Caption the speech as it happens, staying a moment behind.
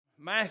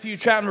Matthew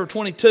chapter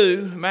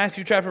 22,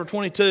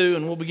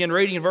 and we'll begin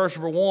reading in verse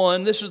number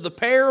 1. This is the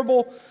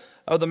parable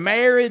of the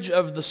marriage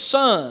of the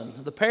son,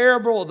 the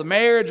parable of the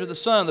marriage of the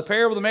son, the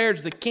parable of the marriage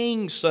of the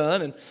king's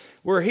son. And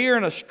we're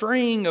hearing a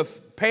string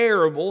of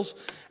parables.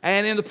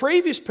 And in the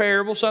previous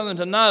parable, something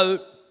to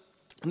note,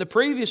 in the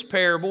previous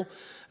parable,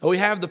 we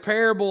have the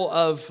parable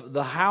of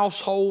the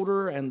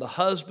householder and the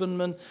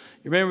husbandman.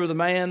 You remember the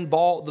man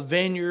bought the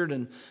vineyard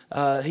and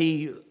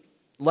he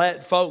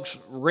let folks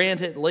rent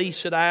it,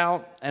 lease it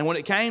out. And when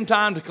it came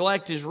time to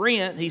collect his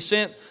rent, he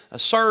sent a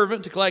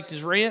servant to collect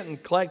his rent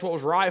and collect what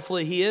was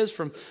rightfully his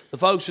from the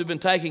folks who'd been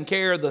taking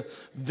care of the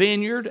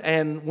vineyard.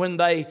 And when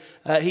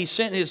he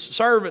sent his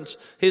servants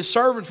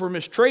were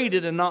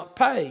mistreated and not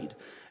paid.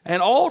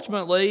 And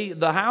ultimately,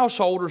 the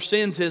householder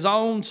sends his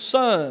own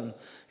son.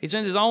 He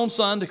sends his own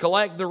son to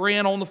collect the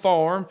rent on the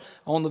farm,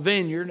 on the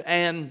vineyard.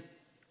 And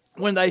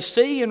when they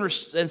see and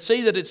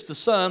see that it's the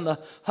son, the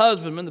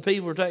husbandman, the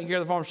people who are taking care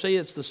of the farm, see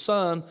it's the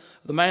son,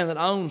 the man that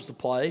owns the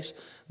place,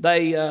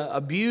 they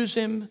abuse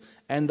him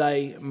and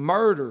they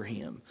murder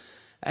him.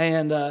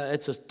 And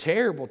it's a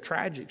terrible,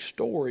 tragic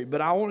story. But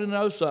I want to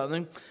know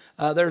something.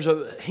 There's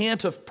a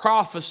hint of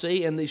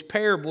prophecy in these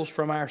parables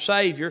from our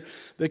Savior,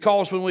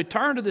 because when we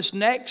turn to this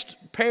next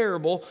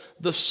parable,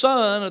 the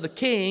son of the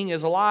king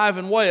is alive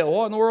and well.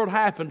 What in the world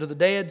happened to the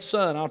dead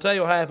son? I'll tell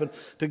you what happened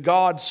to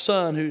God's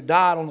son who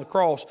died on the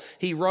cross.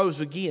 He rose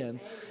again,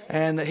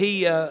 and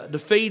he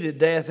defeated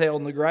death, hell,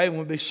 and the grave, and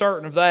we'll be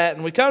certain of that.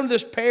 And we come to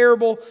this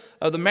parable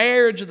of the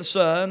marriage of the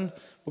son.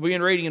 We'll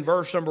begin reading in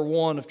verse number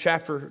 1 of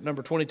chapter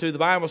number 22. The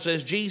Bible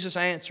says, Jesus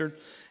answered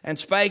and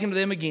spake unto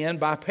them again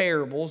by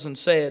parables, and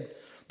said,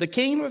 The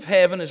kingdom of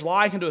heaven is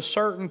like unto a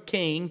certain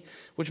king,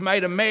 which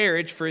made a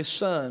marriage for his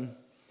son,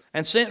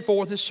 and sent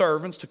forth his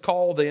servants to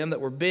call them that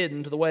were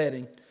bidden to the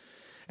wedding.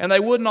 And they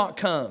would not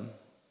come.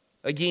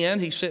 Again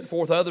he sent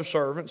forth other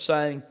servants,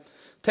 saying,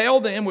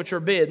 Tell them which are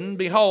bidden,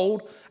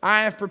 Behold,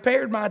 I have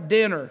prepared my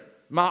dinner.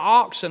 My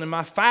oxen and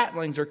my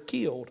fatlings are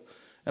killed,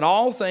 and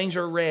all things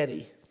are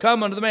ready.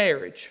 Come unto the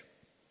marriage.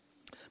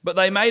 But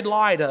they made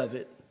light of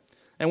it,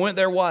 and went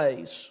their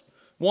ways,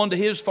 one to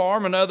his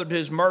farm, another to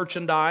his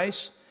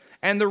merchandise.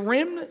 And the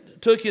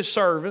remnant took his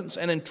servants,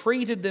 and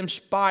entreated them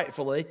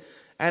spitefully,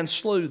 and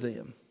slew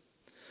them.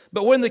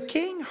 But when the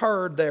king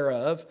heard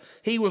thereof,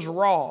 he was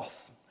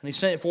wroth, and he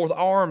sent forth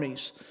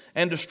armies,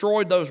 and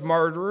destroyed those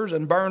murderers,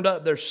 and burned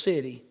up their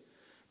city.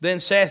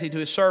 Then saith he to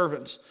his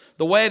servants,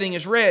 The wedding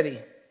is ready,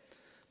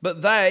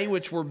 but they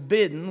which were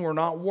bidden were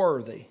not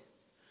worthy.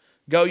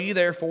 Go ye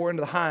therefore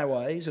into the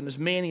highways, and as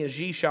many as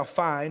ye shall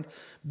find,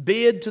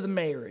 bid to the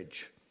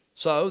marriage.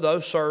 So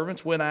those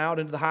servants went out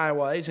into the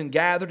highways, and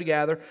gathered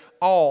together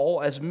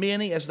all, as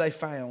many as they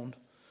found,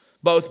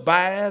 both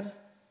bad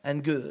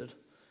and good.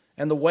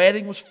 And the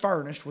wedding was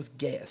furnished with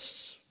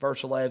guests.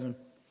 Verse 11.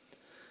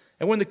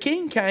 And when the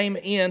king came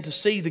in to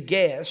see the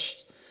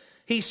guests,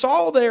 he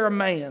saw there a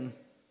man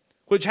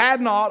which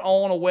had not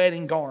on a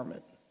wedding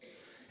garment.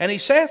 And he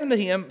saith unto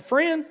him,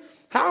 Friend,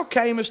 how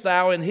camest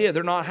thou in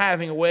hither, not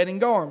having a wedding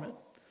garment?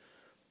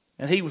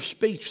 And he was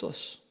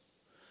speechless.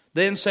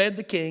 Then said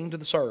the king to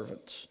the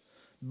servants,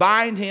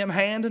 Bind him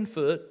hand and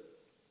foot,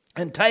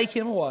 and take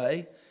him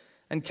away,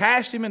 and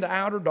cast him into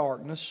outer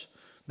darkness.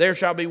 There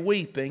shall be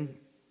weeping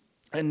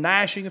and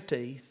gnashing of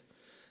teeth.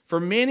 For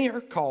many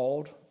are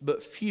called,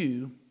 but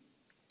few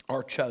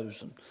are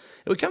chosen.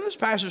 And we come to this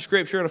passage of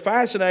Scripture in a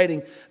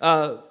fascinating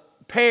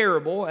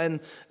parable, and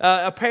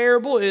a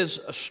parable is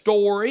a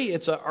story.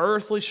 It's an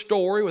earthly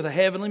story with a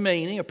heavenly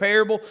meaning. A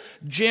parable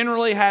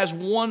generally has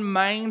one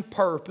main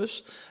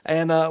purpose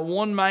and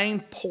one main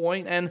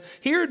point. And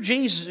here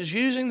Jesus is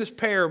using this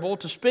parable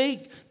to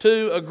speak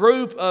to a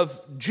group of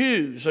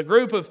Jews, a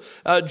group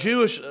of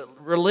Jewish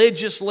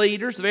religious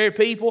leaders, the very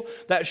people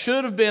that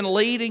should have been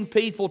leading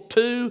people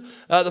to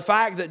the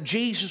fact that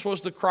Jesus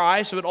was the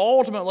Christ, but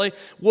ultimately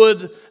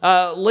would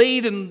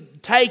lead in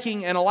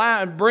taking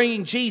and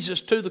bringing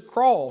Jesus to the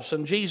cross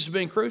and Jesus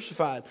being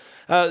crucified.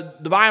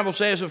 The Bible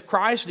says of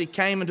Christ that he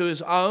came into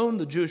his own,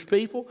 the Jewish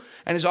people,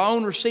 and his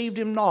own received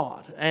him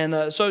not.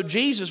 And so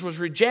Jesus was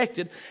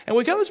rejected. And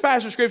we come to this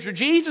passage of Scripture,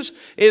 Jesus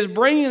is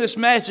bringing this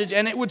message,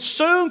 and it would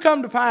soon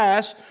come to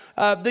pass,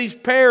 these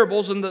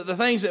parables and the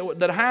things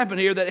that happen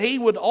here, that he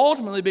would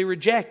ultimately be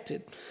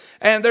rejected.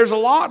 And there's a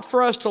lot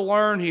for us to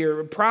learn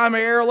here.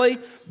 Primarily,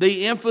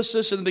 the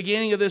emphasis in the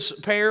beginning of this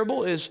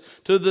parable is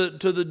to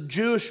the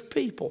Jewish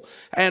people.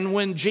 And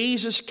when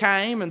Jesus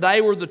came, and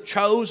they were the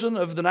chosen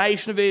of the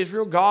nation of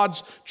Israel,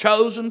 God's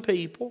chosen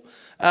people,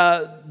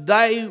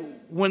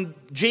 when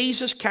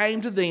Jesus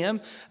came to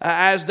them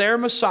as their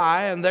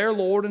Messiah and their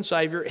Lord and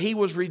Savior, he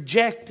was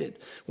rejected.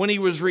 When he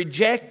was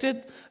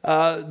rejected,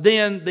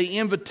 then the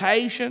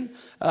invitation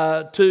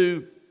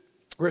to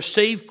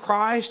receive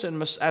Christ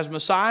and as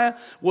Messiah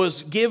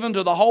was given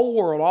to the whole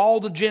world,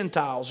 all the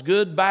Gentiles,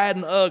 good, bad,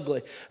 and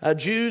ugly,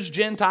 Jews,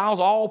 Gentiles,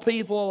 all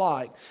people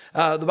alike.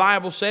 The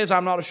Bible says,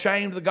 I'm not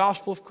ashamed of the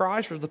gospel of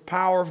Christ, for the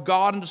power of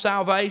God unto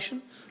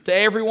salvation to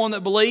everyone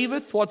that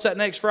believeth. What's that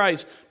next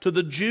phrase? To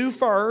the Jew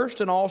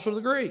first, and also to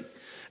the Greek.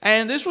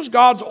 And this was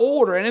God's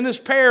order. And in this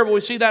parable,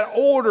 we see that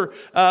order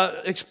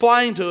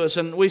explained to us.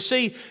 And we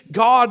see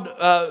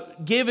God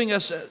giving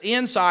us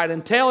insight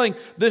and telling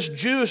this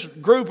Jewish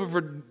group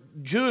of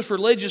Jewish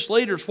religious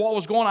leaders what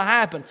was going to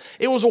happen.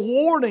 It was a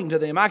warning to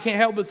them. I can't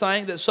help but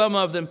think that some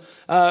of them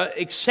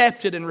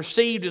accepted and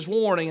received His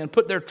warning and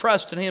put their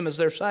trust in Him as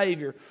their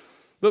Savior.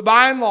 But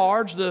by and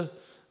large, the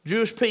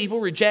Jewish people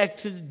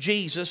rejected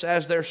Jesus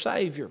as their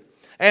Savior.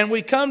 And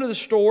we come to the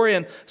story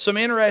and some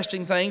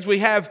interesting things. We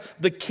have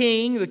the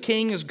king. The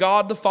king is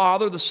God the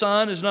Father. The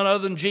Son is none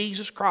other than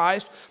Jesus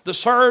Christ. The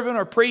servant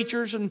are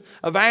preachers and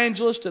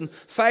evangelists and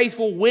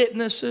faithful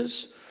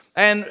witnesses.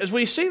 And as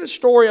we see the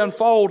story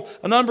unfold,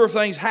 a number of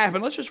things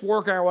happen. Let's just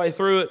work our way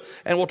through it,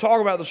 and we'll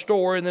talk about the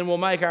story, and then we'll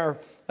make our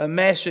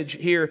message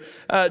here.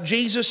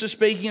 Jesus is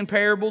speaking in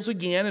parables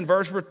again. In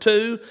verse number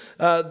 2,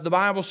 the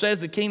Bible says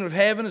the kingdom of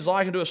heaven is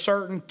likened to a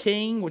certain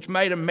king which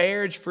made a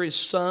marriage for his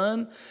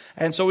son.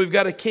 And so we've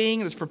got a king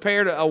that's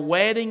prepared a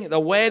wedding. The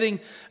wedding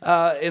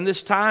in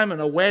this time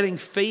and a wedding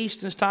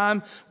feast in this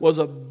time was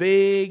a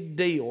big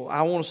deal.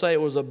 I want to say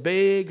it was a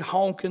big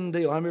honking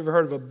deal. Have you ever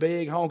heard of a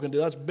big honking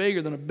deal? That's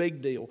bigger than a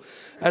big deal.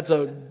 That's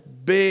a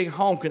big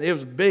honking. It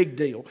was a big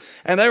deal.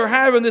 And they were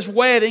having this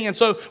wedding, and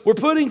so we're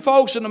putting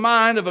folks in the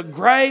mind of a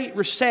great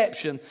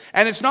reception.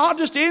 And it's not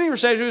just any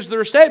reception, it's the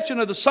reception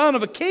of the son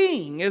of a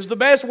king. It's the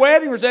best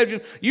wedding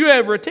reception you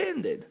ever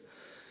attended.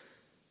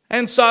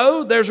 And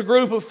so there's a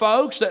group of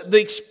folks that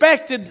the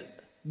expected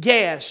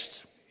guests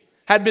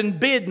had been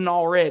bidden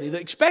already. The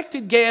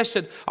expected guests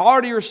had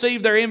already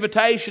received their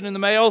invitation in the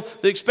mail.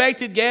 The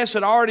expected guests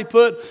had already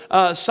put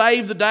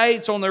save the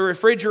dates on their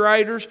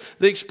refrigerators.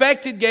 The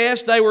expected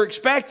guests, they were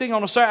expecting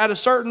at a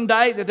certain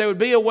date that there would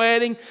be a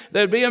wedding,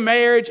 there would be a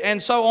marriage.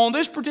 And so on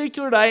this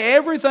particular day,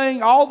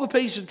 everything, all the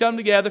pieces had come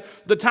together.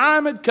 The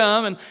time had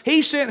come, and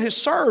he sent his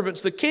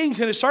servants, the king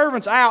sent his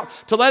servants out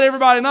to let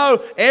everybody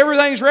know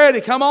everything's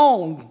ready. Come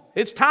on,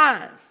 it's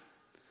time.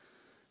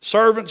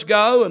 Servants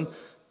go and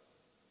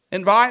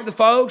invite the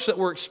folks that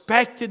were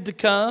expected to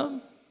come.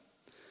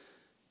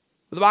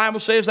 The Bible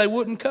says they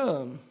wouldn't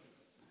come.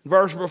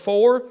 Verse number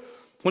 4,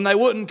 when they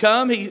wouldn't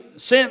come, he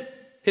sent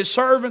his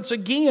servants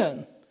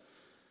again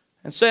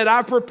and said,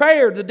 I've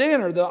prepared the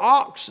dinner, the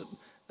oxen,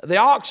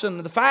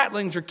 the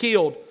fatlings are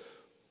killed.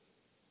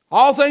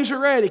 All things are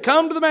ready.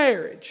 Come to the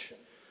marriage.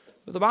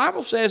 But the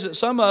Bible says that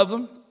some of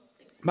them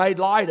made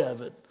light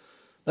of it.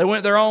 They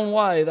went their own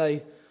way.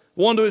 They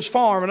one to his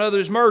farm, another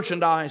his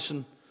merchandise,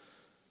 and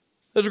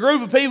there's a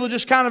group of people who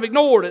just kind of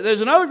ignored it.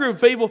 There's another group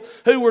of people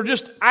who were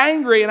just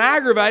angry and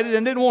aggravated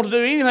and didn't want to do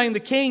anything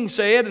the king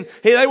said. And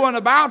they weren't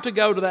about to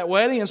go to that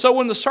wedding. And so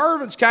when the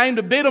servants came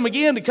to bid them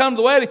again to come to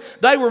the wedding,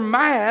 they were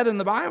mad. And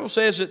the Bible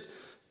says that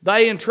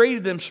they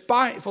entreated them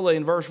spitefully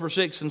in verse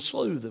 6 and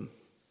slew them.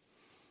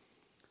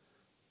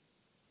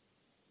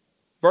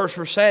 Verse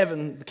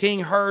 7, the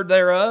king heard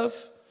thereof.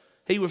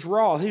 He was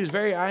wroth. He was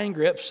very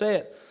angry,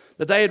 upset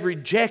that they had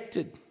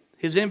rejected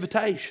his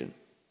invitation.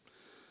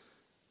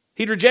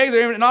 He'd rejected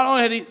their invitation. Not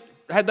only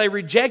had they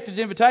rejected his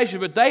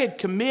invitation, but they had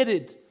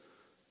committed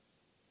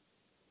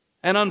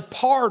an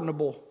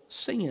unpardonable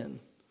sin.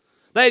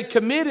 They had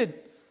committed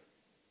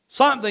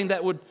something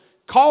that would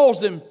cause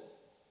them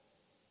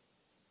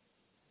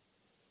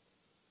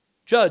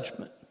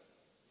judgment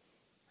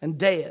and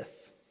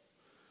death.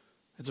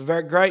 It's a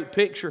very great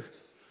picture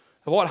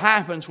of what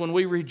happens when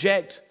we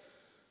reject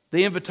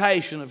the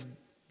invitation of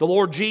the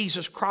Lord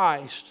Jesus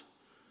Christ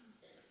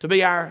to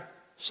be our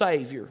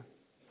Savior.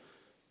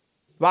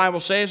 The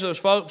Bible says those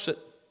folks that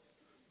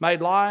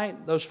made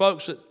light, those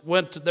folks that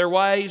went their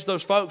ways,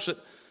 those folks that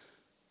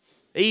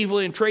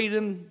evilly entreated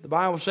him, the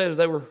Bible says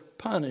they were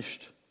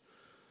punished.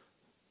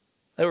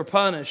 They were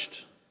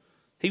punished.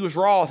 He was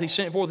wroth. He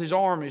sent forth his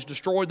armies,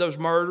 destroyed those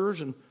murderers,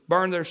 and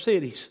burned their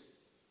cities.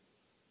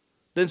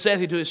 Then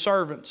saith he to his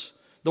servants,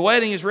 the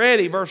wedding is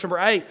ready, verse number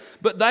 8,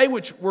 but they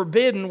which were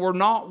bidden were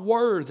not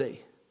worthy.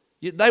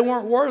 They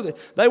weren't worthy.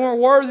 They weren't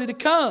worthy to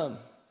come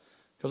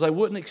because they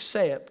wouldn't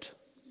accept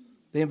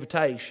the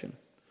invitation.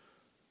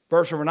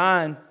 Verse number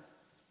 9,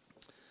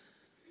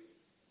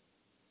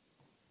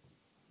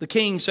 the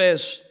king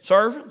says,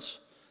 servants,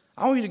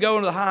 I want you to go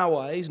into the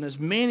highways, and as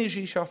many as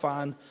you shall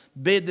find,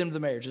 bid them to the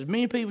marriage. As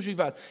many people as you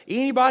find,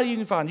 anybody you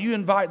can find, you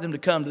invite them to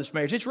come to this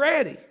marriage. It's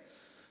ready.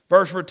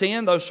 Verse number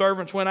 10, those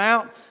servants went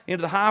out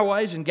into the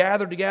highways and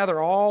gathered together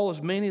all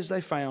as many as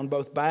they found,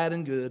 both bad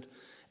and good,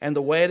 and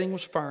the wedding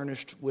was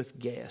furnished with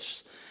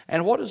guests.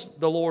 And what does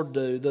the Lord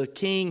do? The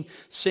king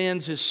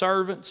sends his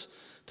servants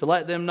to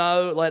let them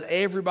know, let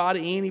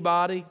everybody,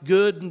 anybody,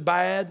 good and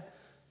bad,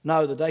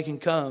 know that they can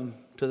come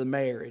to the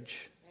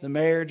marriage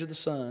of the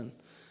Son.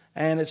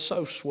 And it's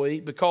so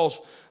sweet because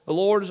the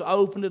Lord has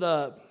opened it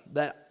up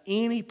that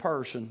any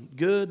person,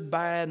 good,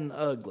 bad, and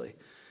ugly,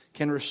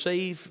 can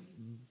receive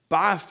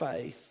by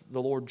faith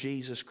the Lord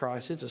Jesus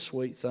Christ. It's a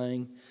sweet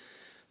thing.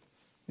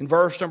 In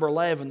verse number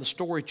 11, the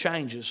story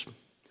changes.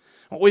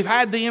 We've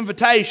had the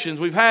invitations.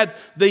 We've had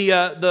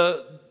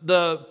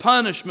the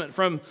punishment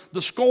from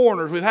the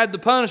scorners. We've had the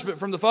punishment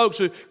from the folks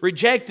who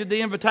rejected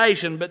the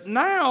invitation. But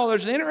now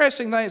there's an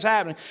interesting thing that's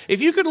happening.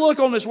 If you could look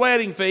on this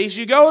wedding feast,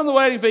 you go in the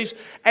wedding feast,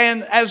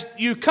 and as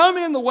you come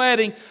in the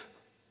wedding,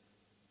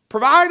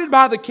 provided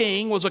by the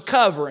king was a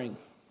covering.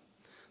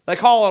 They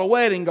call it a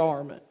wedding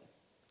garment.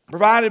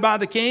 Provided by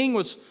the king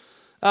was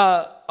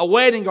a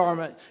wedding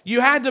garment.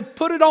 You had to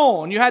put it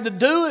on. You had to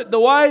do it the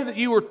way that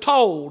you were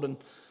told. And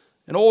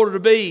in order to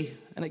be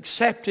an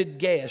accepted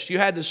guest, you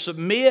had to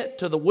submit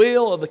to the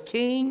will of the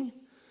king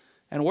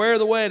and wear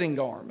the wedding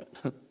garment.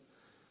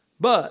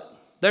 But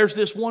there's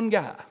this one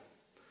guy.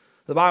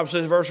 The Bible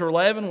says, verse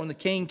 11, when the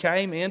king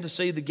came in to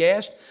see the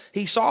guest,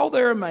 he saw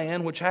there a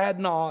man which had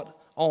not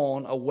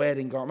on a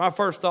wedding garment. My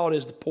first thought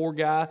is the poor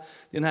guy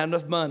didn't have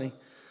enough money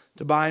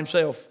to buy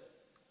himself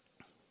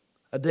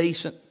a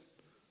decent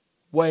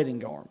wedding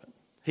garment.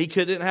 He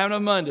didn't have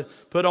enough money to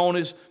put on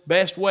his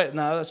best wedding.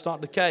 No, that's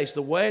not the case.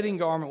 The wedding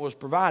garment was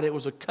provided. It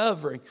was a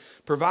covering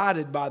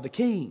provided by the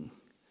king.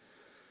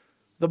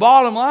 The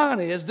bottom line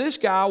is this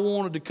guy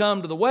wanted to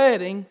come to the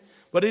wedding,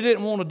 but he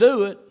didn't want to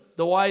do it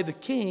the way the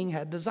king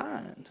had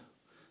designed.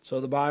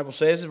 So the Bible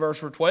says in verse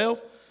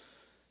 12,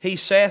 he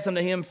saith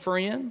unto him,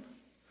 Friend,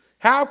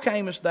 how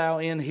camest thou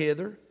in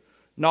hither,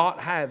 not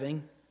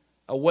having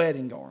a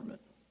wedding garment?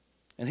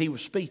 And he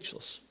was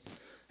speechless.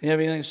 He didn't have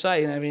anything to say.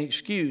 He didn't have any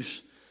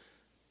excuse.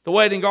 The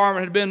wedding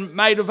garment had been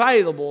made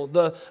available.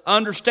 The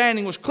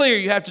understanding was clear.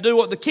 You have to do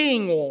what the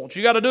king wants.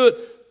 You got to do it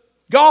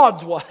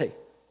God's way.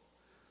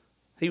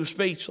 He was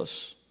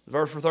speechless.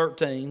 Verse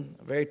 13,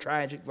 a very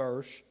tragic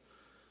verse.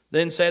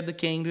 Then said the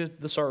king to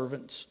the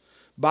servants,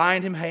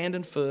 Bind him hand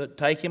and foot,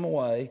 take him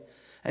away,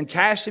 and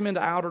cast him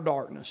into outer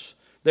darkness.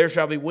 There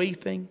shall be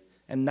weeping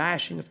and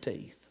gnashing of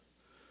teeth.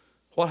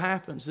 What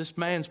happens? This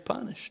man's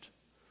punished.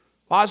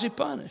 Why is he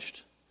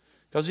punished?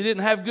 Because he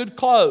didn't have good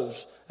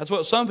clothes. That's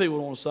what some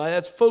people want to say.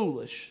 That's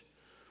foolish.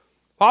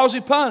 Why was he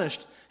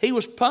punished? He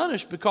was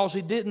punished because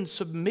he didn't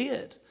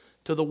submit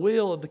to the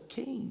will of the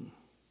king.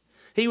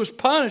 He was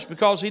punished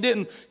because he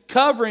didn't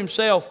cover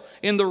himself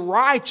in the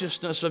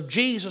righteousness of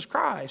Jesus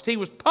Christ. He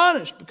was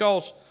punished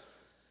because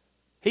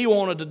he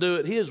wanted to do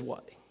it his way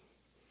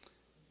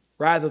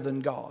rather than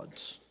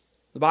God's.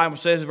 The Bible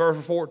says in verse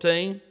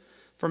 14,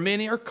 For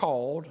many are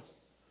called,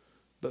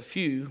 but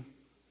few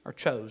are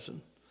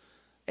chosen.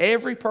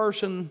 Every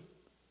person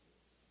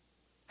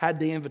had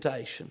the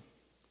invitation,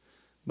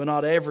 but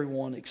not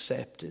everyone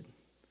accepted.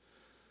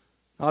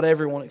 Not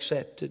everyone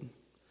accepted.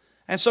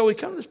 And so we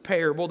come to this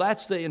parable.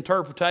 That's the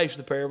interpretation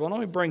of the parable. And let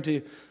me bring to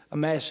you a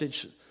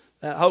message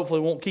that hopefully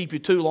won't keep you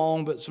too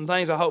long, but some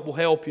things I hope will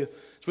help you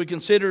as we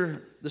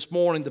consider this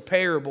morning the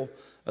parable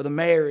of the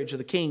marriage of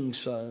the king's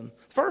son.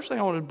 The first thing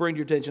I want to bring to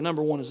your attention,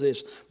 number one, is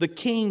this: the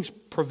king's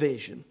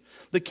provision.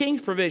 The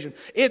king's provision.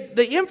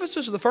 The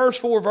emphasis of the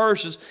first four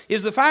verses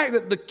is the fact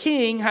that the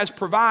king has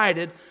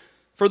provided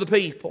for the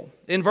people.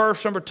 In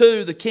verse number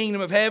 2, the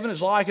kingdom of heaven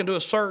is likened to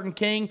a certain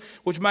king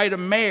which made a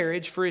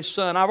marriage for his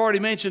son. I've already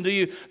mentioned to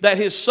you that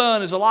his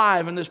son is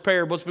alive in this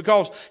parable. It's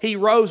because he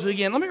rose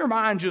again. Let me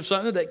remind you of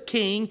something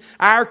that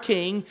our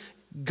king,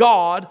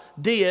 God,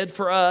 did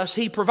for us.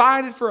 He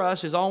provided for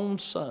us his own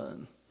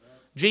son.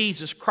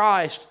 Jesus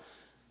Christ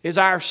is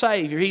our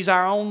Savior. He's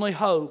our only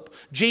hope.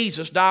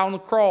 Jesus died on the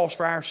cross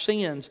for our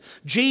sins.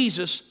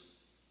 Jesus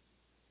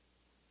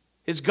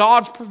is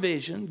God's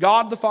provision,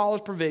 God the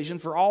Father's provision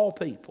for all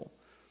people.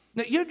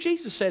 Now,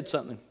 Jesus said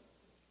something.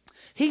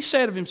 He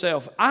said of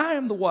himself, I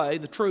am the way,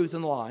 the truth,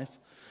 and the life.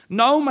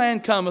 No man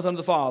cometh unto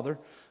the Father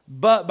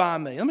but by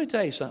me. Let me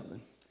tell you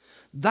something.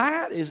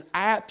 That is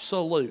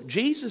absolute.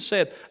 Jesus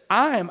said,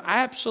 I am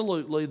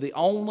absolutely the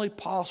only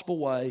possible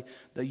way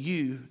that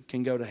you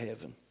can go to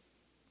heaven.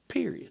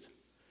 Period.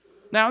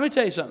 Now, let me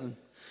tell you something.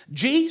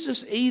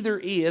 Jesus either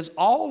is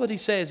all that he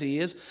says he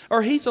is,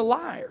 or he's a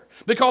liar.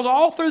 Because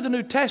all through the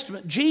New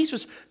Testament,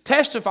 Jesus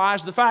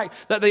testifies the fact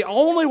that the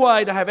only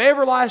way to have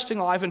everlasting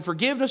life and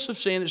forgiveness of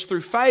sin is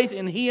through faith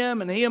in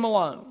him and him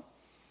alone.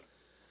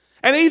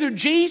 And either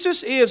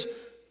Jesus is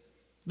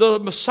the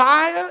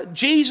Messiah,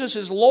 Jesus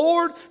is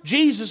Lord,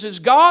 Jesus is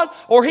God,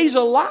 or he's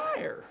a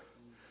liar.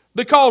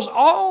 Because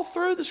all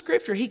through the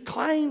Scripture, he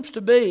claims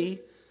to be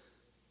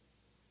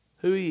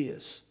who he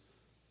is,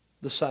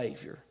 the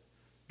Savior.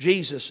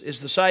 Jesus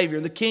is the Savior.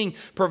 The King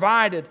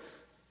provided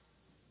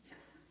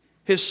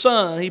his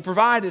son. He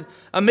provided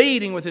a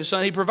meeting with his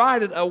son. He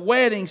provided a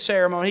wedding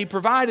ceremony. He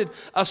provided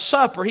a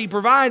supper. He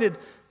provided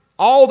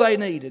all they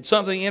needed.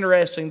 Something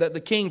interesting that the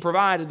king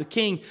provided. The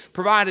king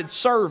provided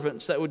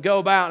servants that would go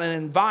about and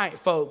invite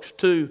folks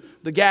to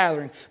the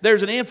gathering.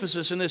 There's an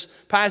emphasis in this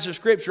passage of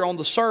Scripture on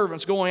the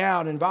servants going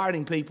out and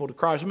inviting people to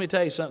Christ. Let me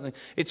tell you something.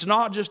 It's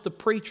not just the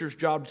preacher's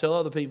job to tell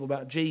other people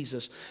about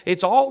Jesus.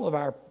 It's all of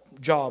our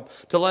job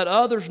to let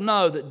others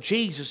know that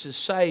Jesus is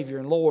Savior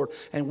and Lord,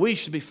 and we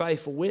should be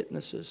faithful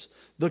witnesses.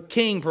 The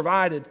king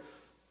provided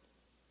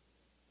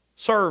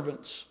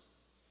servants.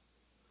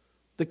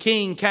 The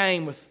king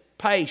came with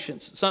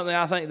patience. Something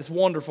I think that's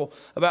wonderful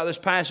about this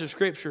passage of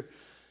Scripture.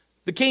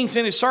 The king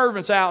sent his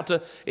servants out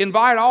to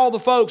invite all the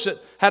folks that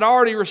had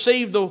already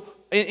received the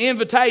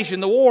invitation,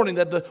 the warning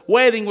that the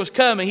wedding was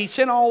coming. He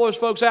sent all those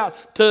folks out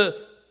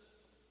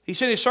he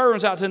sent his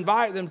servants out to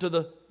invite them to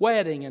the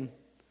wedding, and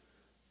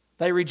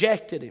they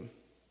rejected him.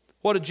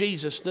 What did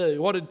Jesus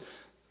do? What did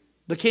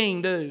the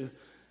king do?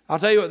 I'll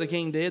tell you what the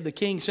king did. The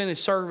king sent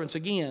his servants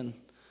again.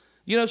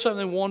 You know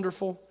something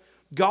wonderful?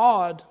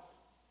 God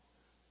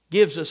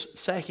gives us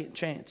second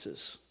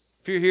chances.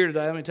 If you're here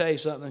today, let me tell you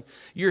something.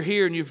 You're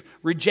here and you've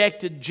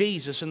rejected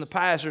Jesus in the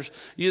past.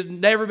 You've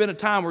never been a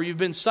time where you've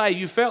been saved.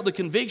 You felt the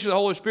conviction of the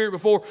Holy Spirit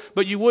before,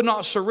 but you would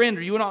not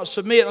surrender. You would not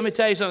submit. Let me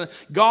tell you something.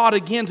 God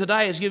again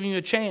today is giving you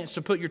a chance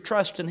to put your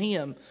trust in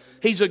Him.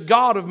 He's a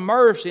God of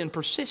mercy and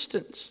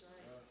persistence.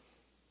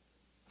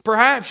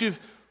 Perhaps you've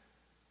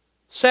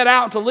set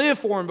out to live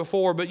for Him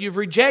before, but you've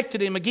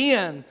rejected Him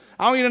again.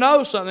 I want you to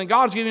know something.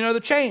 God's giving you another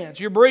chance.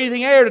 You're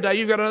breathing air today.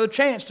 You've got another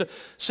chance to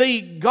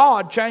see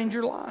God change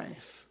your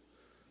life.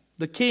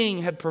 The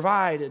king had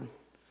provided.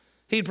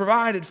 He'd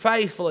provided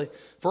faithfully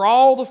for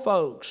all the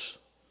folks.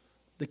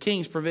 The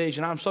king's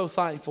provision. I'm so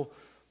thankful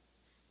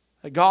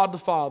that God the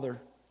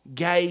Father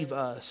gave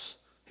us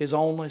His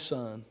only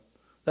Son,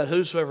 that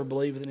whosoever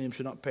believeth in Him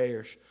should not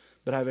perish,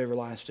 but have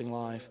everlasting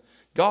life.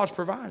 God's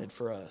provided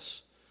for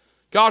us.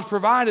 God's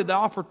provided the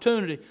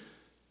opportunity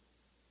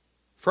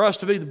for us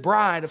to be the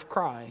bride of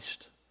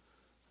Christ.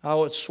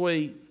 Oh, it's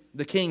sweet.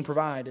 The king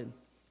provided.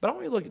 But I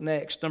want you to look at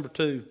next, number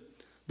 2,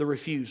 the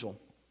refusal.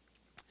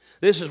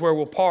 This is where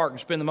we'll park and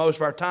spend the most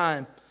of our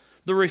time.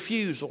 The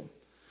refusal.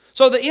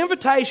 So the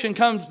invitation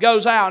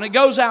goes out, and it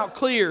goes out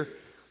clear.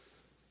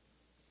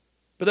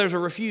 But there's a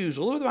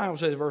refusal. Look what the Bible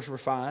says in verse number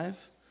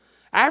 5.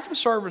 After the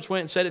servants went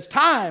and said, it's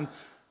time.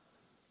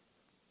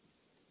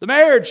 The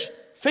marriage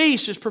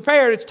feast is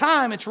prepared. It's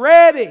time. It's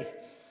ready.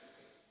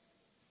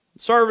 The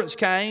servants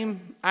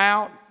came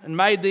out and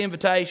made the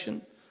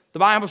invitation. The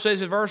Bible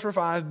says in verse number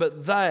 5,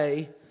 but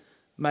they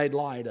made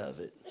light of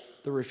it.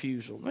 The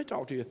refusal. Let me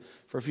talk to you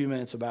for a few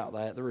minutes about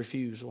that, the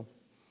refusal.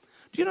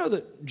 Do you know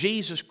that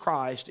Jesus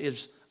Christ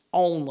is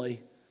only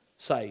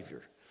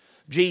Savior?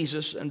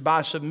 Jesus, and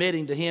by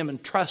submitting to Him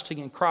and trusting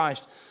in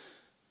Christ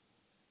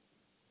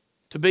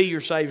to be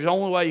your Savior, is the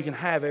only way you can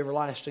have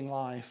everlasting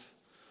life.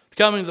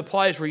 Coming to the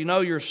place where you know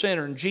you're a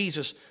sinner and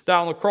Jesus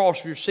died on the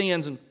cross for your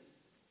sins and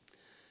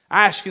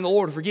asking the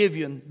Lord to forgive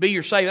you and be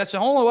your Savior. That's the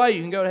only way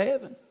you can go to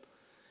heaven.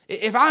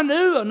 If I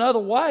knew another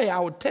way,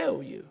 I would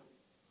tell you.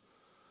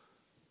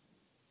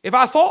 If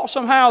I thought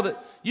somehow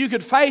that you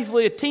could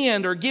faithfully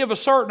attend or give a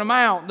certain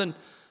amount, then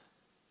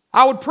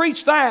I would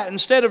preach that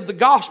instead of the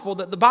gospel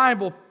that the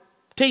Bible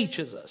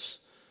teaches us.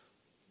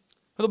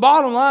 But the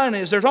bottom line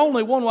is there's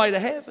only one way to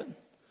heaven.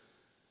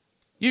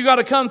 You've got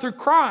to come through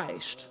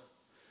Christ.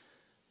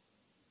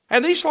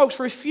 And these folks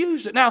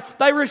refused it. Now,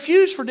 they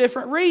refused for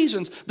different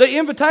reasons. The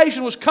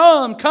invitation was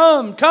come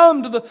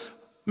to the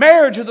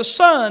marriage of the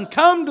Son,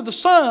 come to the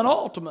Son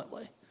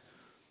ultimately.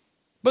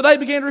 But they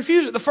began to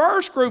refuse it. The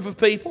first group of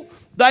people,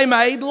 they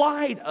made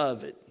light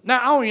of it. Now,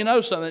 I want you to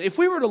know something. If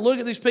we were to look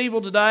at these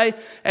people today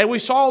and we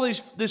saw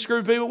this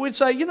group of people, we'd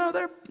say,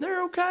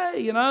 they're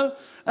okay,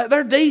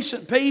 They're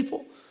decent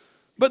people.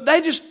 But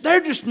they're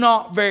just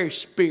not very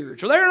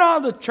spiritual. They're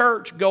not the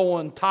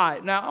church-going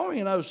type. Now, I want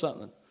you to know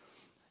something.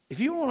 If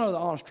you want to know the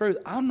honest truth,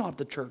 I'm not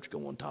the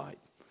church-going type.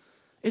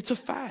 It's a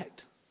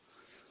fact.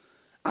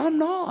 I'm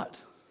not.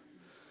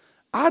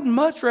 I'd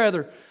much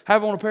rather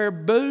have on a pair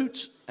of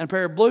boots and a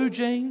pair of blue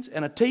jeans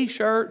and a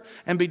t-shirt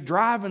and be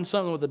driving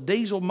something with a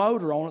diesel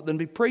motor on it than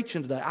be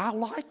preaching today. I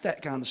like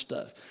that kind of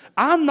stuff.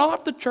 I'm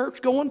not the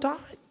church-going type.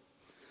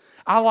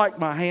 I like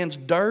my hands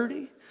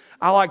dirty.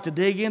 I like to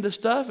dig into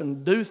stuff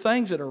and do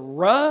things that are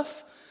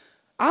rough.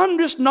 I'm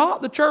just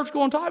not the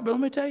church-going type. But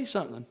let me tell you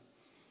something.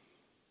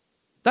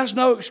 That's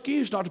no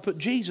excuse not to put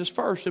Jesus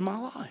first in my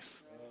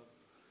life.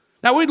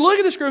 Now, we'd look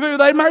at this group of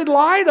people, they made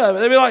light of it.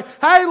 They'd be like,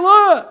 hey,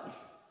 look.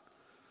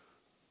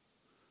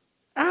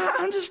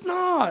 I'm just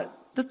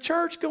not the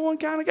church-going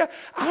kind of guy.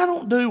 I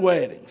don't do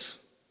weddings.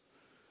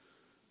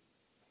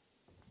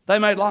 They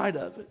made light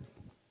of it.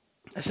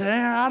 They said,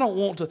 I don't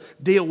want to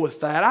deal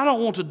with that. I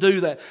don't want to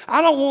do that.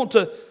 I don't want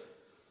to.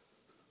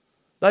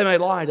 They made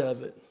light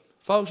of it.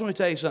 Folks, let me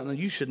tell you something.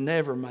 You should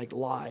never make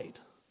light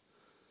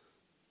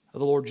of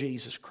the Lord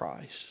Jesus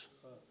Christ.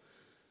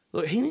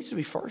 Look, He needs to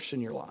be first in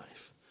your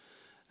life.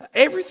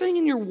 Everything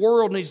in your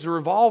world needs to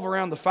revolve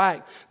around the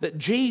fact that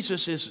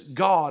Jesus is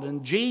God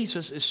and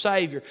Jesus is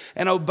Savior.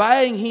 And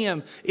obeying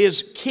Him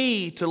is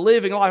key to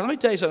living life. Let me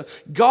tell you something.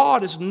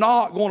 God is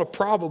not going to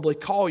probably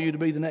call you to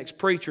be the next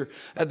preacher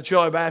at the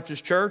Chilhowee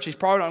Baptist Church. He's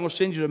probably not going to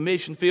send you to a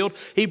mission field.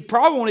 He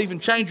probably won't even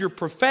change your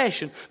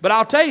profession. But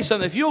I'll tell you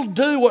something. If you'll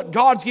do what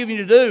God's given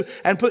you to do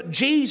and put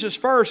Jesus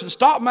first and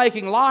stop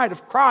making light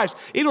of Christ,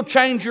 it'll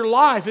change your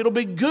life. It'll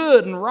be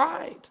good and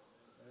right.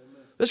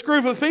 Amen. This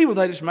group of people,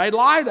 they just made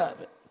light of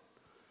it.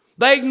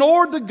 They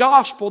ignored the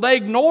gospel. They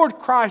ignored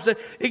Christ. They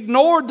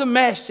ignored the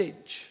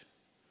message.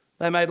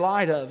 They made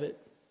light of it.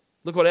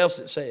 Look what else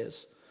it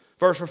says.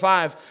 Verse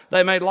 5,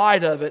 they made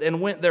light of it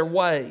and went their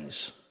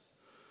ways.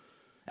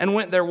 and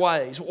went their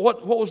ways.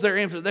 What was their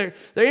emphasis?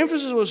 Their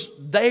emphasis was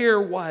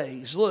their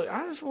ways. Look,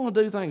 I just want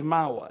to do things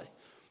my way.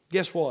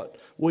 Guess what?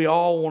 We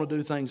all want to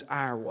do things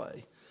our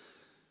way.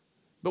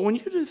 But when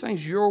you do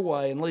things your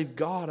way and leave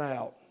God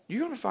out, you're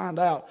going to find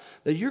out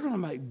that you're going to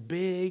make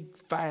big,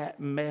 fat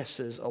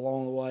messes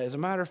along the way. As a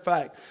matter of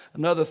fact,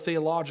 another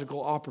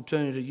theological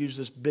opportunity to use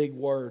this big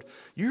word.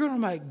 You're going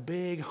to make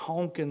big,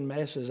 honking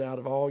messes out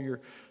of all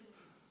your...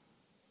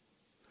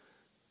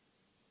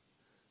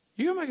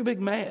 You're going to make a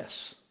big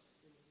mess.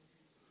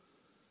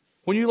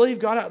 When you leave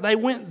God out, they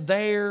went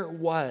their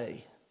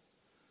way.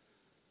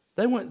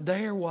 They went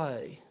their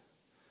way.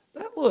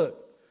 Now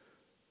look,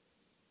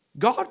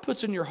 God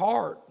puts in your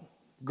heart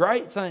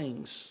great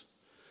things.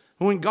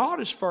 When God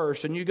is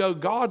first and you go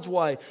God's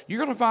way, you're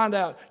going to find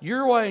out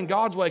your way and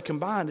God's way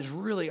combined is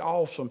really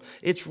awesome.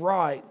 It's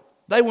right.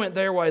 They went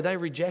their way. They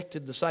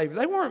rejected the Savior.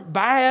 They weren't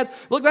bad.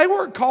 Look, they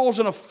weren't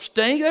causing a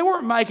stink. They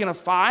weren't making a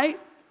fight.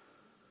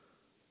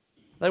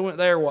 They went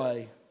their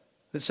way.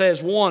 It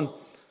says one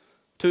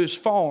to his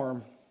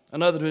farm,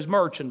 another to his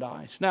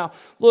merchandise. Now,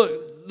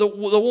 look,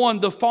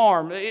 the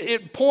farm,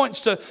 it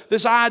points to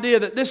this idea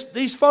that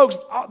these folks,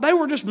 they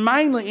were just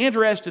mainly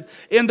interested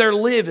in their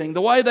living,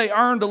 the way they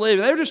earned a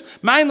living. They were just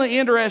mainly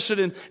interested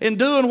in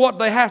doing what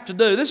they have to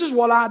do. This is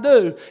what I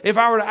do. If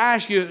I were to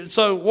ask you,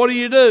 so what do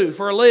you do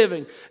for a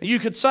living? You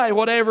could say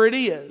whatever it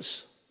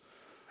is.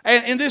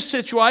 And in this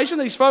situation,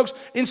 these folks,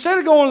 instead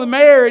of going to the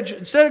marriage,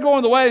 instead of going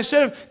to the wedding,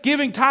 instead of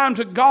giving time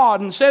to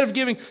God, instead of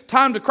giving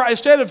time to Christ,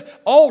 instead of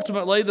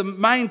ultimately, the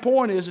main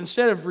point is,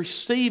 instead of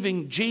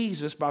receiving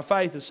Jesus by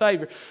faith as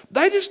Savior,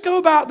 they just go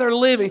about their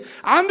living.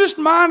 I'm just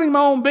minding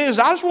my own business.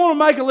 I just want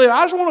to make a living.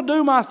 I just want to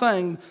do my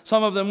thing.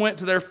 Some of them went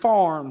to their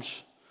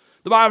farms.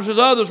 The Bible says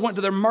others went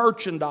to their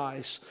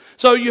merchandise.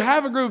 So you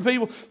have a group of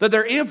people that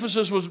their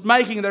emphasis was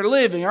making their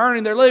living,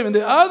 earning their living.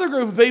 The other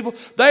group of people,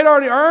 they'd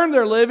already earned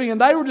their living and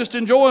they were just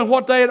enjoying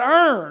what they had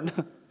earned.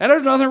 And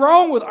there's nothing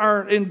wrong with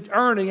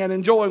earning and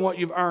enjoying what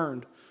you've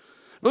earned.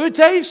 Let me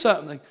tell you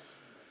something.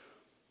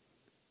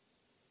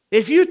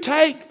 If you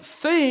take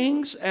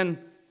things and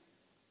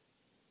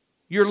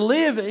your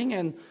living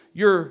and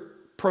your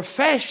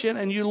profession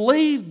and you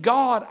leave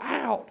God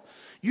out,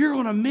 you're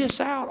going to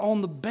miss out on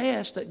the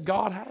best that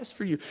God has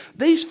for you.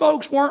 These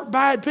folks weren't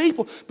bad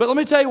people, but let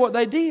me tell you what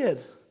they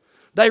did.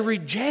 They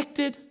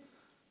rejected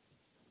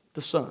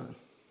the Son.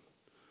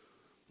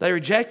 They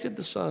rejected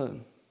the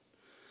Son.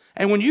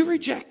 And when you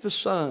reject the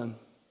Son,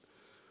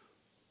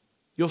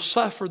 you'll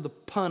suffer the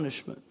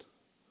punishment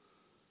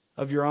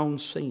of your own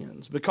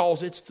sins,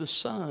 because it's the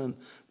Son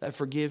that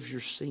forgives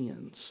your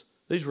sins.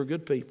 These were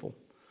good people.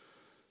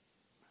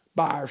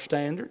 By our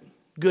standard,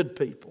 good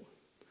people.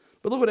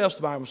 But look what else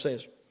the Bible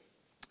says.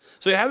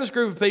 So you have this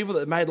group of people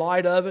that made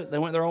light of it. They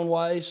went their own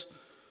ways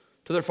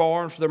to their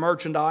farms, to their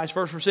merchandise.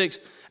 Verse 6,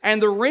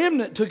 and the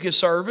remnant took his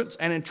servants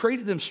and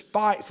entreated them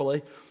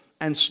spitefully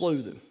and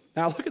slew them.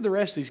 Now look at the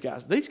rest of these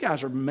guys. These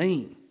guys are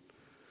mean.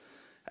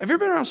 Have you ever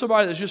been around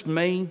somebody that's just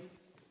mean?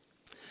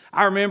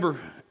 I remember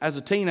as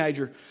a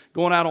teenager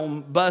going out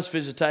on bus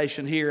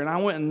visitation here, and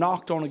I went and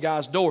knocked on a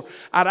guy's door.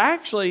 I'd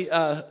actually,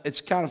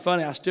 it's kind of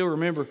funny, I still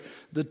remember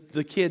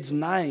the kid's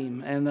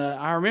name. And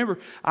I remember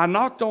I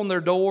knocked on their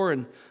door,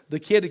 and the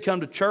kid had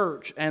come to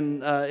church,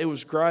 and it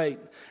was great.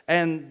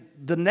 And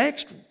the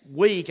next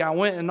week, I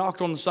went and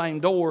knocked on the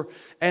same door,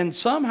 and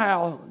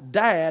somehow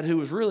Dad, who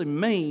was really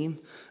mean,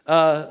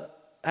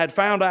 had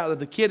found out that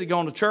the kid had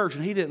gone to church,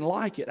 and he didn't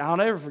like it. I'll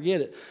never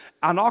forget it.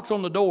 I knocked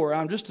on the door.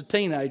 I'm just a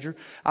teenager.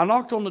 I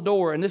knocked on the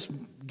door, and this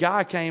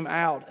guy came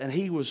out, and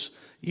he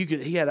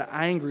had an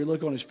angry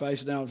look on his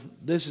face. Now,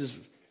 this is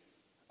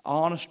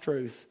honest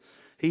truth.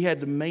 He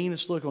had the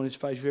meanest look on his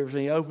face you've ever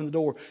seen. He opened the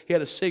door. He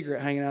had a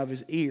cigarette hanging out of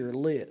his ear,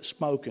 lit,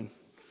 smoking.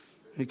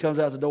 And he comes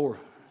out the door,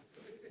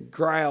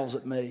 growls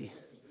at me.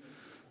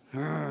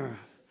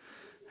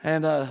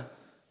 And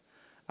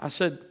I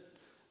said,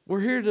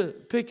 we're here to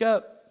pick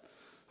up.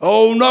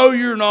 Oh, no,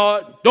 you're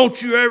not.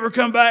 Don't you ever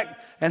come back.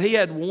 And he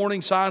had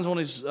warning signs on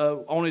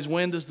his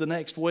windows the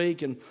next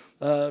week. And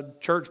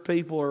church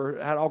people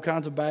had all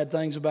kinds of bad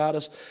things about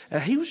us.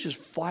 And he was just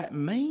flat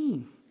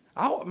mean.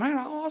 All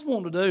I was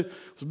wanting to do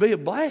was be a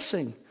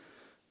blessing.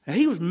 And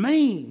he was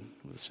mean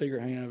with a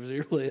cigarette hanging out of his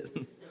ear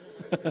lit.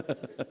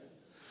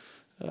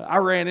 I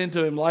ran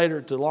into him later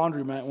at the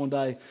laundromat one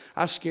day.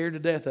 I was scared to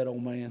death, that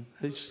old man.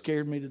 He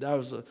scared me to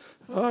death.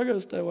 I got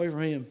to stay away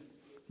from him.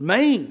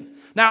 Mean.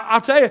 Now,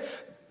 I'll tell you,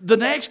 the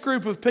next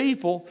group of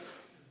people,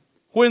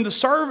 when the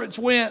servants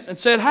went and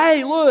said,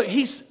 hey, look,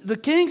 the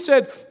king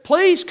said,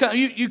 please come.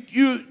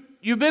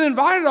 You've been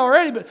invited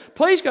already, but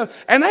please come.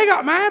 And they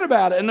got mad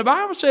about it. And the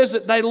Bible says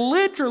that they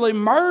literally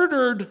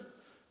murdered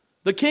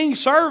the king's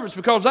servants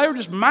because they were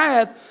just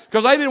mad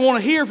because they didn't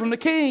want to hear from the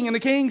king and the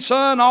king's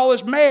son, all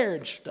this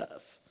marriage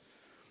stuff.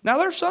 Now,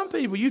 there's some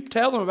people, you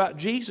tell them about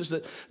Jesus,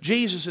 that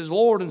Jesus is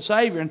Lord and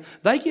Savior, and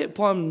they get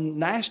plumb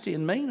nasty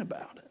and mean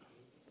about it.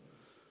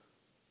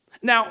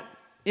 Now,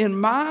 in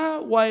my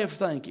way of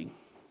thinking,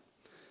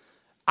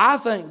 I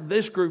think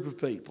this group of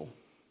people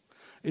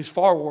is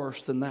far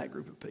worse than that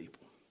group of people.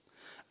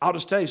 I'll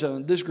just tell you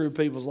something, this group of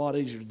people is a lot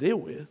easier to deal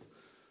with.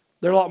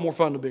 They're a lot more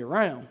fun to be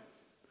around.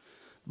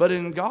 But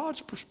in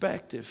God's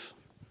perspective,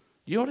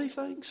 you know what he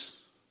thinks?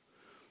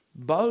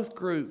 Both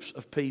groups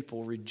of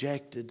people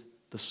rejected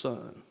the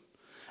Son.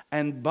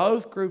 And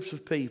both groups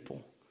of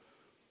people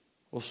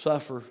will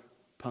suffer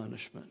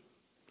punishment.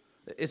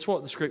 It's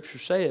what the Scripture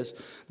says.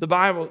 The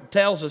Bible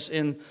tells us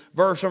in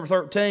verse number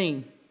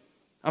 13,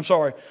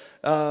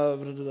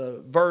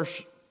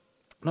 verse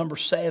number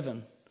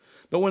 7.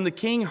 But when the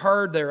king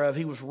heard thereof,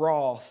 he was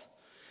wroth.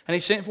 And he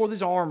sent forth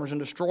his armies and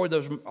destroyed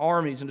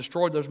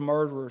those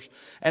murderers,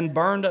 and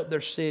burned up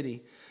their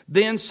city.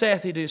 Then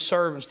saith he to his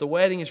servants, the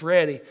wedding is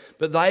ready,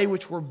 but they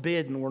which were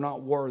bidden were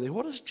not worthy.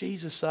 What does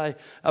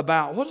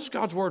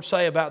God's word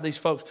say about these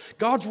folks?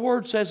 God's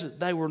word says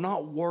that they were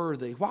not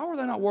worthy. Why were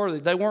they not worthy?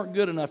 They weren't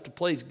good enough to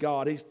please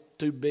God. He's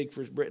too big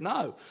for his bread.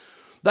 No.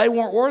 They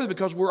weren't worthy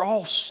because we're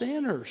all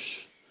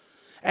sinners.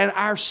 And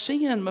our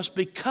sin must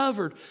be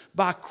covered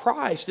by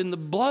Christ in the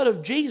blood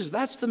of Jesus.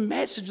 That's the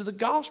message of the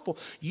gospel.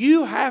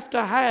 You have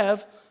to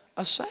have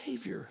a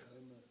Savior.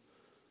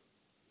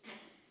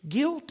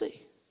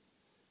 Guilty.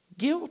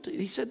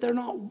 He said they're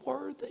not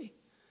worthy.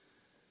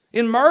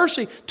 In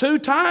mercy, 2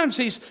 times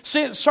he's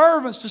sent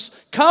servants to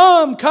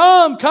come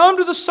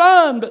to the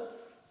Son,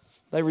 but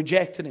they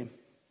rejected him.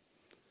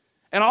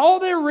 And all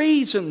their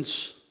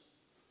reasons,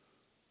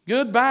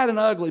 good, bad, and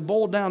ugly,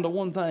 boiled down to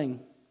one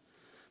thing.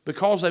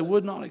 Because they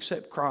would not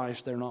accept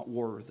Christ, they're not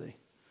worthy.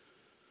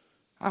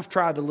 I've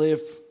tried to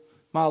live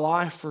my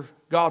life for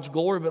God's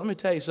glory, but let me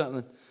tell you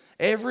something.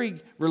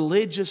 Every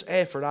religious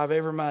effort I've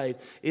ever made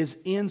is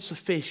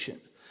insufficient.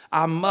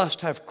 I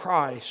must have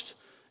Christ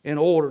in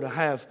order to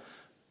have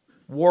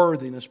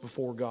worthiness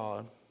before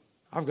God.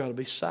 I've got to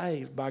be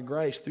saved by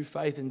grace through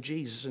faith in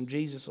Jesus and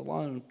Jesus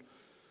alone.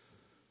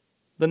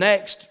 The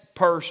next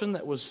person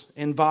that was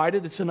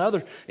invited, it's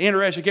another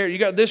interesting character. You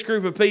got this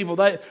group of people,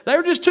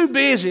 they're just too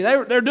busy.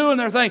 They're doing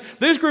their thing.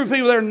 This group of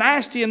people, they're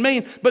nasty and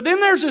mean. But then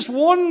there's this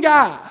one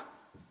guy,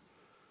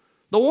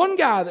 the one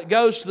guy that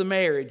goes to the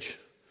marriage.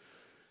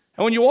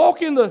 And when you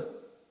walk in the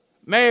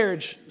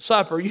marriage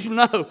supper, you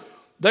know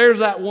there's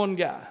that one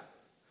guy.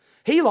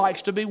 He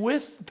likes to be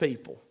with the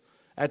people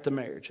at the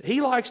marriage. He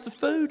likes the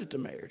food at the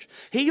marriage.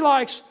 He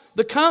likes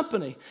the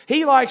company.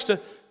 He likes to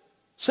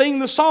sing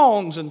the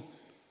songs, and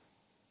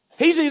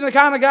he's even the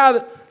kind of guy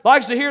that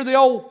likes to hear the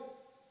old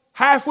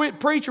half-wit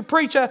preacher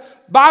preach a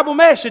Bible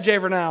message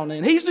every now and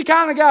then. He's the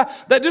kind of guy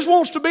that just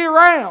wants to be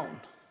around.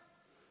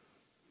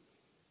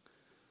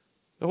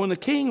 But when the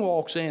king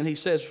walks in, he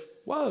says,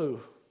 whoa,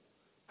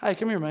 hey,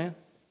 come here, man.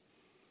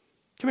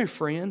 Come here,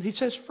 friend. He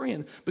says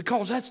friend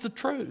because that's the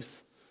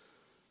truth.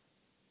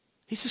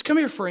 He says, come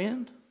here,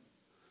 friend.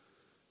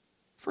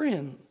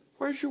 Friend,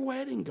 where's your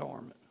wedding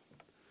garment?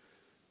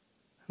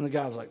 And the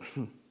guy's like,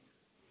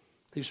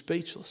 he's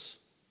speechless.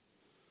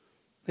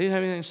 He didn't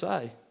have anything to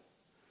say.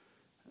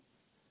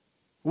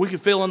 We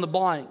could fill in the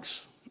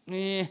blanks.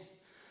 I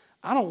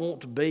don't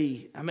want to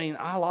be.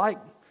 I like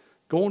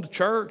going to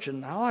church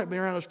and I like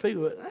being around those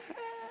people, but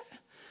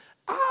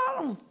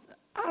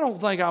I don't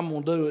think I'm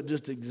going to do it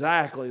just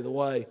exactly the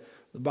way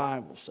the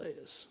Bible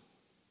says.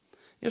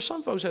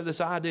 Some folks have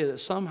this idea that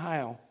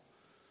somehow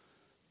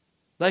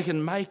they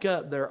can make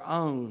up their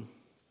own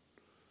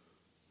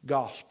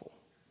gospel.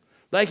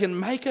 They can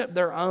make up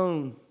their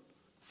own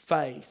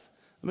faith.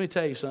 Let me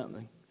tell you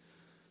something.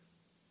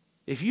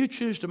 If you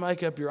choose to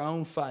make up your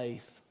own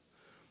faith,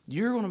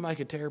 you're going to make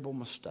a terrible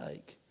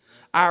mistake.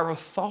 Our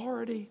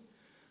authority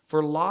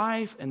for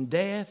life and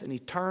death and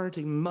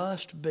eternity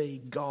must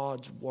be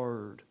God's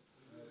Word.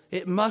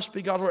 It must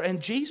be God's Word.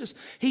 And Jesus,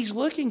 He's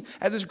looking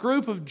at this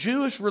group of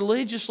Jewish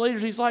religious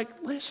leaders. He's like,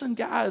 listen,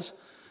 guys,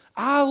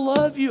 I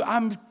love you.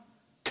 I'm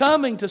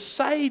coming to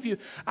save you.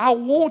 I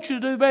want you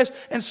to do the best.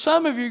 And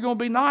some of you are going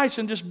to be nice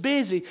and just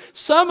busy.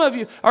 Some of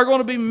you are going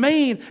to be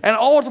mean and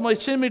ultimately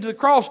send me to the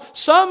cross.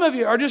 Some of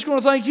you are just going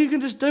to think you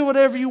can just do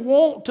whatever you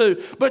want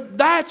to. But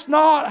that's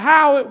not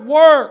how it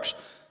works.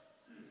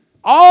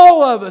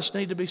 All of us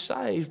need to be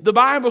saved. The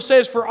Bible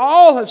says, for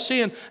all have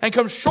sinned and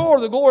come short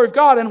of the glory of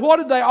God. And what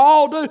did they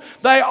all do?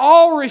 They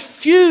all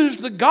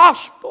refused the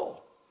gospel.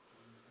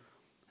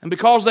 And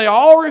because they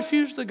all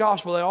refused the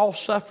gospel, they all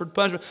suffered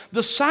punishment.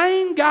 The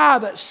same guy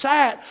that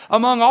sat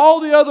among all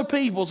the other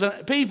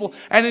people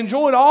and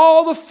enjoyed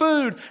all the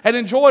food and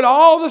enjoyed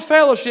all the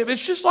fellowship.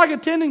 It's just like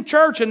attending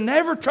church and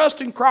never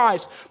trusting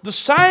Christ. The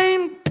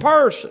same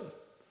person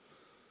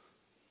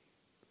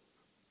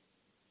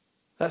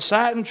that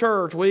sat in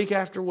church week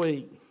after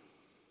week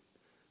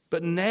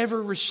but never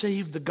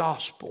received the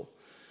gospel.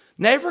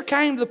 Never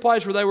came to the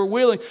place where they were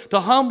willing to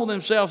humble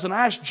themselves and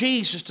ask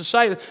Jesus to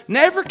save them.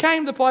 Never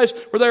came to the place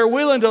where they were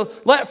willing to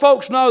let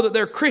folks know that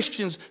they're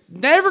Christians.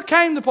 Never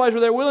came to the place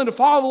where they were willing to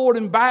follow the Lord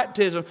in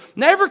baptism.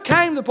 Never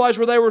came to the place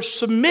where they were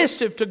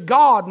submissive to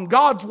God and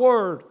God's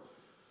Word.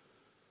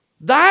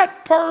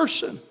 That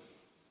person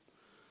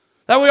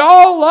that we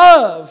all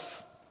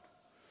love,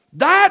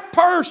 that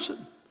person,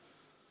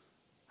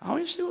 I want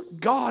you to see what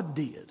God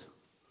did.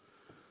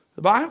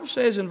 The Bible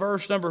says in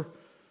verse number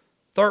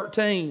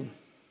 13,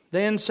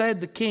 Then said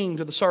the king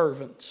to the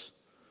servants,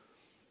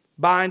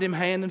 bind him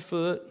hand and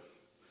foot,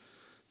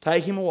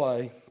 take him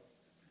away,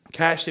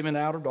 cast him in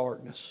outer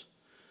darkness.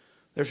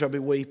 There shall be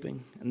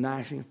weeping and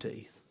gnashing of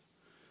teeth.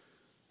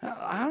 Now,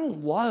 I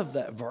don't love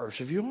that verse.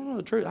 If you want to know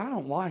the truth, I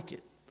don't like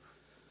it.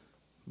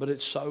 But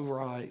it's so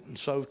right and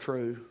so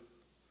true.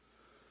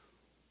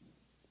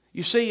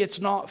 You see,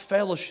 it's not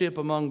fellowship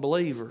among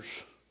believers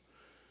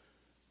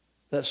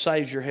that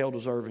saves your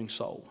hell-deserving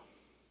soul.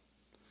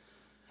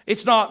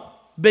 It's not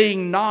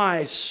being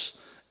nice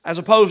as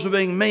opposed to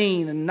being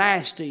mean and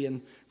nasty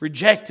and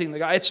rejecting the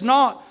guy. It's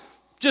not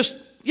just,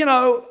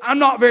 I'm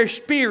not very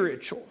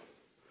spiritual.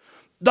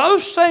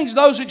 Those things,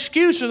 those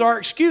excuses are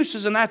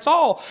excuses, and that's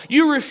all.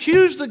 You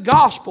refuse the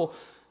gospel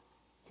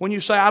when you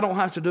say, I don't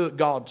have to do it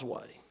God's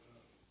way.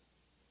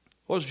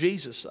 What does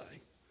Jesus say?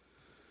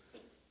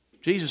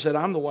 Jesus said,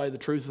 I'm the way, the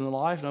truth, and the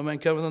life. No man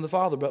cometh unto the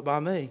Father but by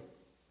me.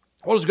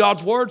 What does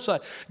God's Word say?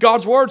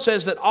 God's Word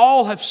says that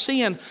all have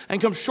sinned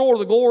and come short of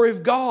the glory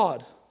of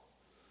God.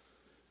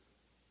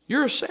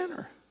 You're a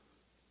sinner.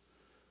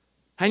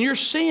 And your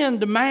sin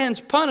demands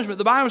punishment.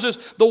 The Bible says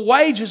the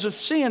wages of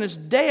sin is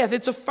death.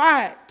 It's a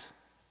fact.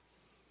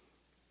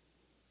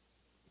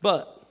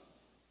 But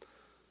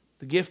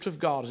the gift of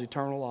God is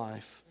eternal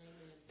life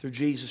through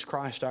Jesus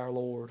Christ our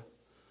Lord.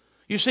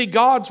 You see,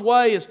 God's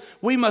way is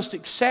we must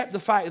accept the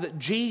fact that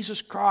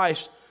Jesus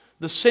Christ,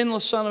 the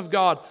sinless Son of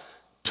God,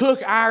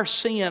 took our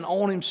sin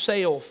on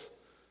Himself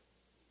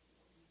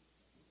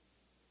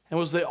and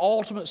was the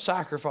ultimate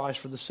sacrifice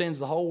for the sins of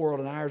the whole world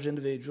and ours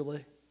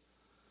individually.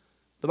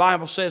 The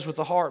Bible says with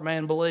the heart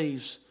man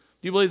believes.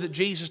 Do you believe that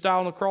Jesus died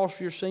on the cross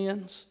for your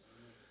sins?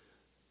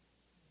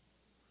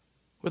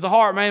 With the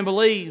heart man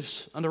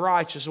believes unto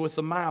righteousness, and with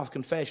the mouth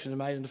confession is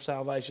made unto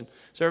salvation.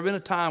 Has there ever been a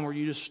time where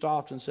you just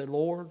stopped and said,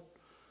 Lord,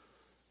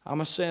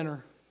 I'm a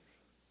sinner.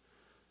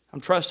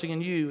 I'm trusting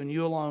in you and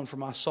you alone for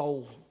my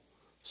soul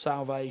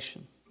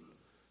salvation.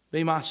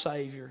 Be my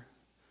Savior.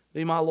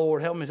 Be my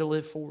Lord. Help me to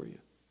live for you.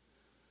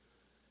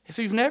 If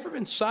you've never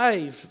been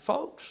saved,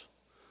 folks,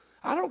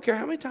 I don't care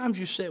how many times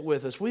you sit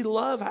with us. We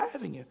love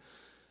having you.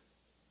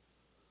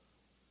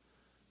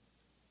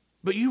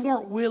 But you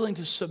weren't willing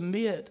to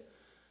submit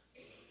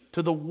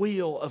to the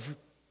will of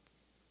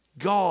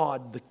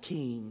God the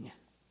King.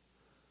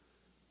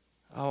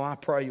 Oh, I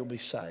pray you'll be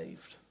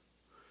saved.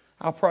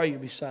 I pray you'll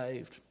be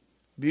saved.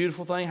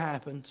 Beautiful thing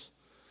happens.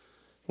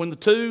 When the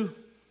two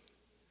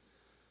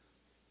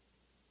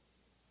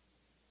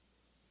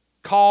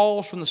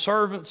calls from the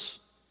servants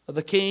of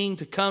the king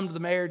to come to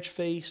the marriage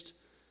feast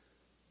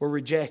were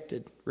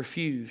rejected,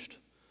 refused,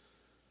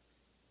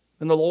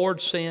 then the Lord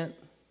sent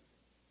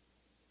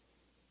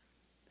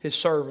His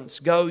servants.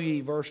 Go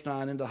ye, verse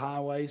 9, into the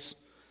highways,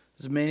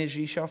 as many as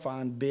ye shall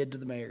find, bid to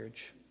the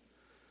marriage.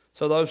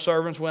 So those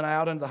servants went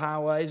out into the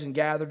highways and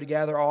gathered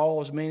together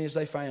all, as many as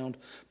they found,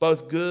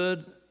 both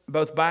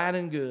bad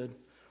and good,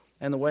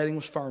 and the wedding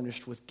was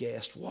furnished with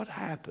guests. What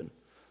happened?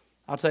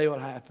 I'll tell you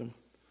what happened.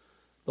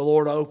 The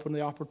Lord opened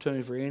the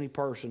opportunity for any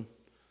person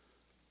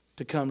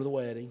to come to the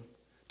wedding,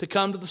 to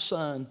come to the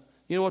Son.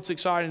 You know what's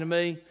exciting to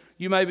me?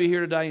 You may be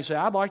here today and you say,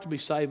 I'd like to be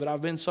saved, but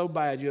I've been so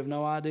bad, you have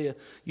no idea.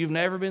 You've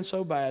never been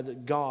so bad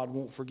that God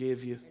won't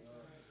forgive you.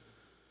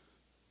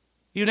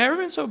 You've never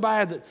been so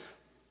bad that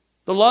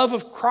the love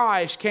of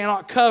Christ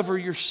cannot cover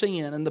your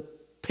sin and the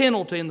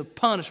penalty and the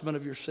punishment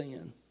of your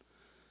sin.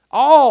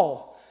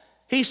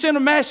 He sent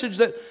a message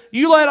that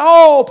you let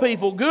all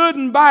people, good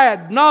and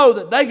bad, know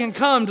that they can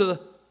come to the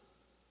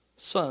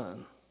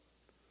Son.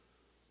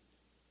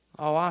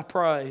 Oh, I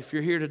pray if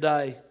you're here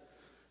today,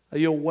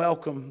 you'll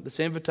welcome this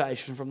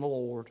invitation from the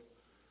Lord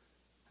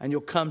and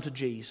you'll come to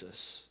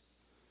Jesus.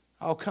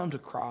 Oh, come to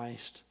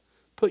Christ.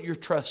 Put your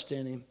trust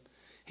in Him.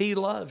 He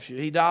loves you.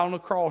 He died on the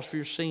cross for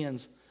your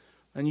sins,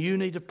 and you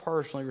need to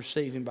personally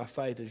receive Him by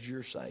faith as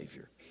your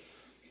Savior.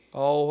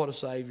 Oh, what a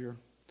Savior.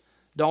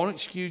 Don't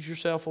excuse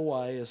yourself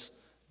away as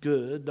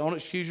good. Don't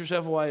excuse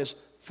yourself away as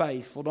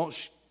faithful. Don't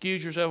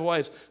excuse yourself away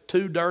as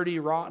too dirty,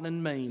 rotten,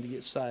 and mean to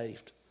get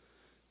saved.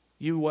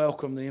 You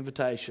welcome the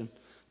invitation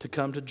to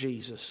come to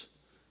Jesus,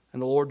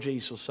 and the Lord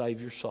Jesus will save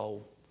your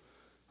soul.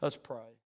 Let's pray.